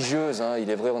phases litigieuses.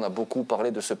 Il est vrai, on a beaucoup parlé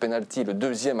de ce penalty, le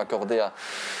 2e accordé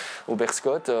au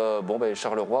Berscott.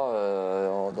 Charleroi,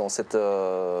 dans cette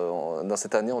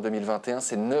année en 2021,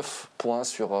 c'est 9 points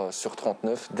sur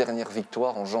 39. Dernière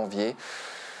victoire en janvier.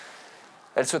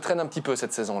 Elle se traîne un petit peu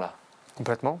cette saison-là.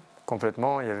 Complètement.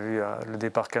 Il y a eu le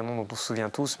départ canon dont on se souvient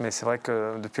tous, mais c'est vrai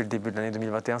que depuis le début de l'année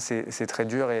 2021, c'est très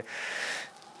dur et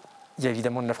il y a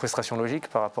évidemment de la frustration logique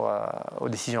par rapport aux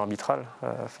décisions arbitrales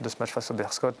de ce match face au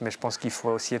Berscott, mais je pense qu'il faut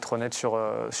aussi être honnête sur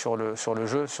le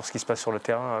jeu, sur ce qui se passe sur le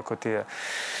terrain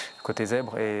côté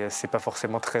Zèbre, et c'est pas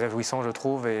forcément très réjouissant, je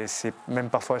trouve, et c'est même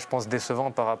parfois, je pense, décevant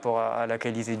par rapport à la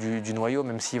qualité du noyau,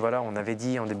 même si voilà, on avait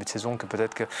dit en début de saison que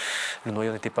peut-être que le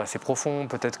noyau n'était pas assez profond,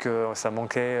 peut-être que ça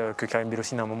manquait, que Karim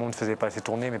Belhosseine à un moment ne faisait pas assez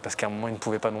tourner, mais parce qu'à un moment il ne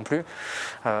pouvait pas non plus.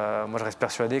 Moi je reste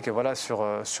persuadé que voilà,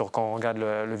 quand on regarde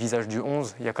le visage du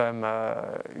 11, il y a quand même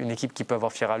une équipe qui peut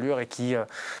avoir fière allure et qui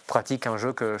pratique un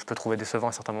jeu que je peux trouver décevant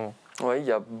à certains moments. Oui, il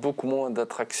y a beaucoup moins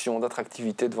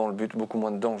d'attractivité devant le but, beaucoup moins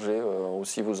de danger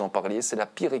aussi, vous en parliez. C'est la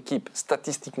pire équipe,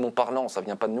 statistiquement parlant, ça ne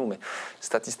vient pas de nous, mais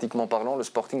statistiquement parlant, le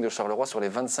Sporting de Charleroi sur les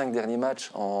 25 derniers matchs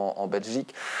en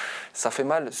Belgique. Ça fait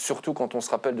mal, surtout quand on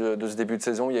se rappelle de ce début de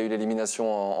saison, il y a eu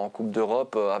l'élimination en Coupe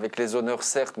d'Europe, avec les honneurs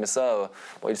certes, mais ça,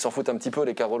 ils s'en foutent un petit peu,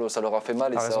 les Carolos, ça leur a fait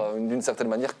mal et ça a d'une certaine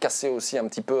manière cassé aussi un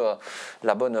petit peu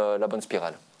la bonne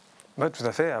spirale. Oui, tout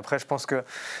à fait. Après, je pense que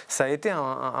ça a été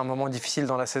un moment difficile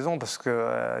dans la saison parce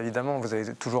que, évidemment, vous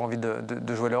avez toujours envie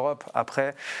de jouer l'Europe.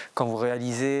 Après, quand vous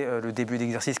réalisez le début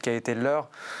d'exercice qui a été le leur,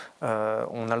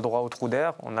 on a le droit au trou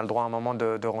d'air, on a le droit à un moment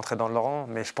de rentrer dans le rang,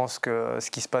 mais je pense que ce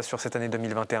qui se passe sur cette année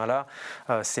 2021-là,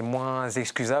 c'est moins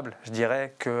excusable, je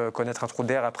dirais, que connaître un trou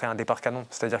d'air après un départ canon.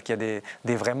 C'est-à-dire qu'il y a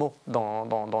des vrais mots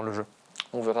dans le jeu.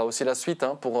 On verra aussi la suite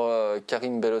pour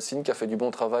Karim Belhosseine qui a fait du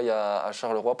bon travail à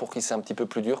Charleroi, pour qui c'est un petit peu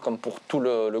plus dur, comme pour tout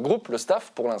le groupe, le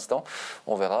staff pour l'instant.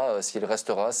 On verra s'il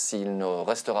restera, s'il ne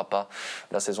restera pas.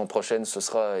 La saison prochaine, ce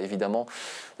sera évidemment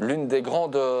l'une des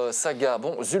grandes sagas.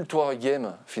 Bon, Zulte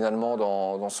Waregem finalement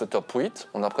dans ce top 8,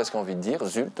 on a presque envie de dire,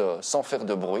 Zulte sans faire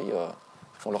de bruit,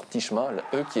 font leur petit chemin,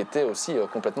 eux qui étaient aussi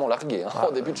complètement largués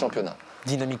en début de championnat.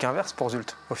 Dynamique inverse pour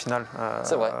Zulte, au final.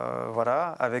 C'est vrai.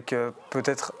 Voilà, avec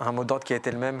peut-être un mot d'ordre qui a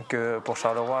été le même que pour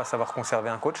Charleroi, à savoir conserver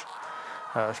un coach.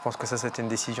 Je pense que ça, c'était une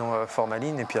décision fort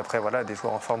maligne. Et puis après, voilà, des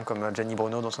joueurs en forme comme Gianni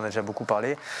Bruno, dont on a déjà beaucoup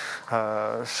parlé.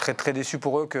 Je serais très déçu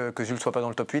pour eux que Zulte ne soit pas dans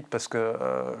le top 8, parce que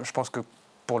je pense que,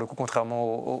 pour le coup, contrairement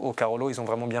aux Carolos, ils ont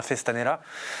vraiment bien fait cette année-là.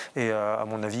 Et à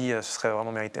mon avis, ce serait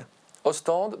vraiment mérité.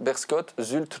 Ostende, Berscott,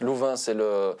 Zulte, Louvain, c'est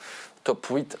le top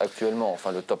 8 actuellement,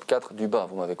 enfin le top 4 du bas,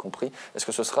 vous m'avez compris. Est-ce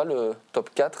que ce sera le top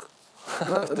 4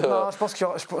 Non, je pense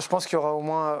qu'il y aura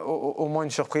au moins une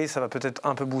surprise, ça va peut-être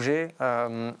un peu bouger.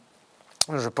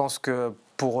 Je pense que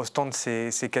pour Ostende,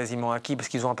 c'est quasiment acquis parce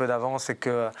qu'ils ont un peu d'avance et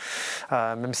que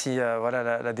même si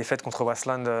la défaite contre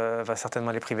Waasland va certainement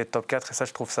les priver de top 4, et ça,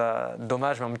 je trouve ça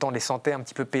dommage, mais en même temps, on les sentait un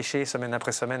petit peu pêcher semaine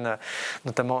après semaine,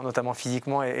 notamment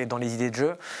physiquement et dans les idées de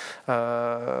jeu.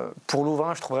 Pour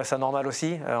Louvain, je trouverais ça normal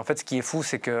aussi. En fait, ce qui est fou,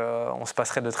 c'est qu'on se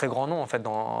passerait de très grands noms en fait,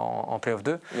 en Play-off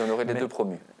 2. Il y en aurait les deux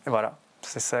promus. Voilà.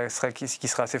 Ce qui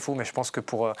serait assez fou, mais je pense que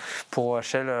pour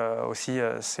OHL aussi,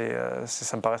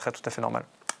 ça me paraîtrait tout à fait normal.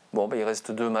 Bon, il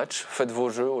reste 2 matchs. Faites vos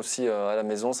jeux aussi à la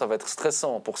maison. Ça va être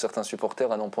stressant pour certains supporters,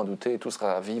 à n'en point douter. Et tout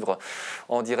sera à vivre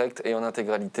en direct et en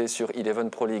intégralité sur Eleven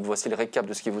Pro League. Voici le récap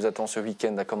de ce qui vous attend ce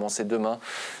week-end, à commencer demain.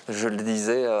 Je le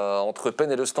disais, entre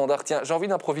Eupen et le Standard. Tiens, j'ai envie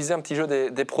d'improviser un petit jeu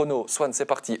des pronos. Swan, c'est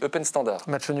parti. Eupen Standard.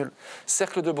 Match nul.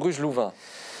 Cercle de Bruges Louvain.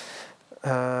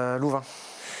 Louvain.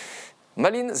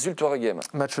 Malines Zultoiregem.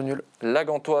 Match nul. La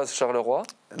Gantoise Charleroi.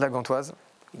 La Gantoise.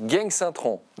 Genk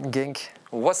Saint-Tron. Genk.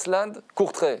 Wasland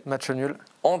Courtrai. Match nul.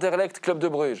 Anderlecht Club de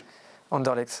Bruges.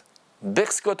 Anderlecht.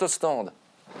 Berscott Ostende.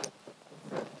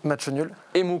 Match nul.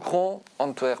 Et Moucron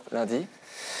Antwerp lundi.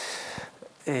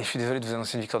 Et je suis désolé de vous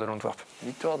annoncer une victoire de l'Antwerp.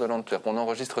 Victoire de l'Antwerp. On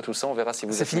enregistre tout ça, on verra si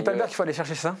vous êtes C'est Philippe meilleur. Albert qu'il faut aller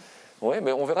chercher ça. Oui,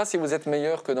 mais on verra si vous êtes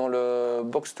meilleur que dans le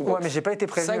box-to-box. Ouais, mais j'ai pas été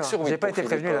prévenu. 5 sur 8 J'ai pas pour été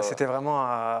prévenu Philippe, là. C'était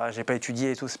vraiment, j'ai pas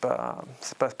étudié et tout. C'est pas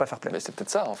fair play. Mais c'est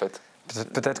peut-être ça en fait.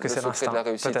 Peut-être que Le c'est secret l'instinct. de la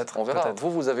réussite. Peut-être. On verra. peut-être.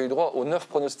 Vous avez eu droit aux 9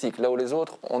 pronostics, là où les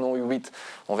autres en ont eu 8.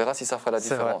 On verra si ça fera la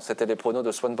C'est vrai. différence. C'était les pronos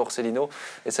de Swan Borsellino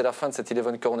et c'est la fin de cette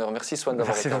Eleven Corner. Merci Swan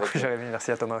d'avoir Merci été avec beaucoup, nous. Jérémy.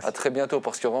 Merci à Thomas aussi. À très bientôt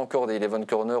parce qu'il y aura encore des Eleven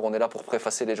Corner. On est là pour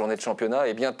préfacer les journées de championnat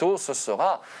et bientôt ce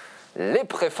sera les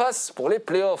préfaces pour les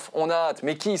playoffs. On a hâte.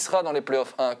 Mais qui sera dans les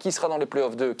playoffs 1 ? Qui sera dans les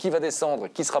playoffs 2 ? Qui va descendre ?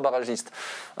 Qui sera barragiste ?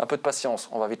 Un peu de patience,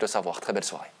 on va vite le savoir. Très belle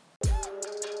soirée.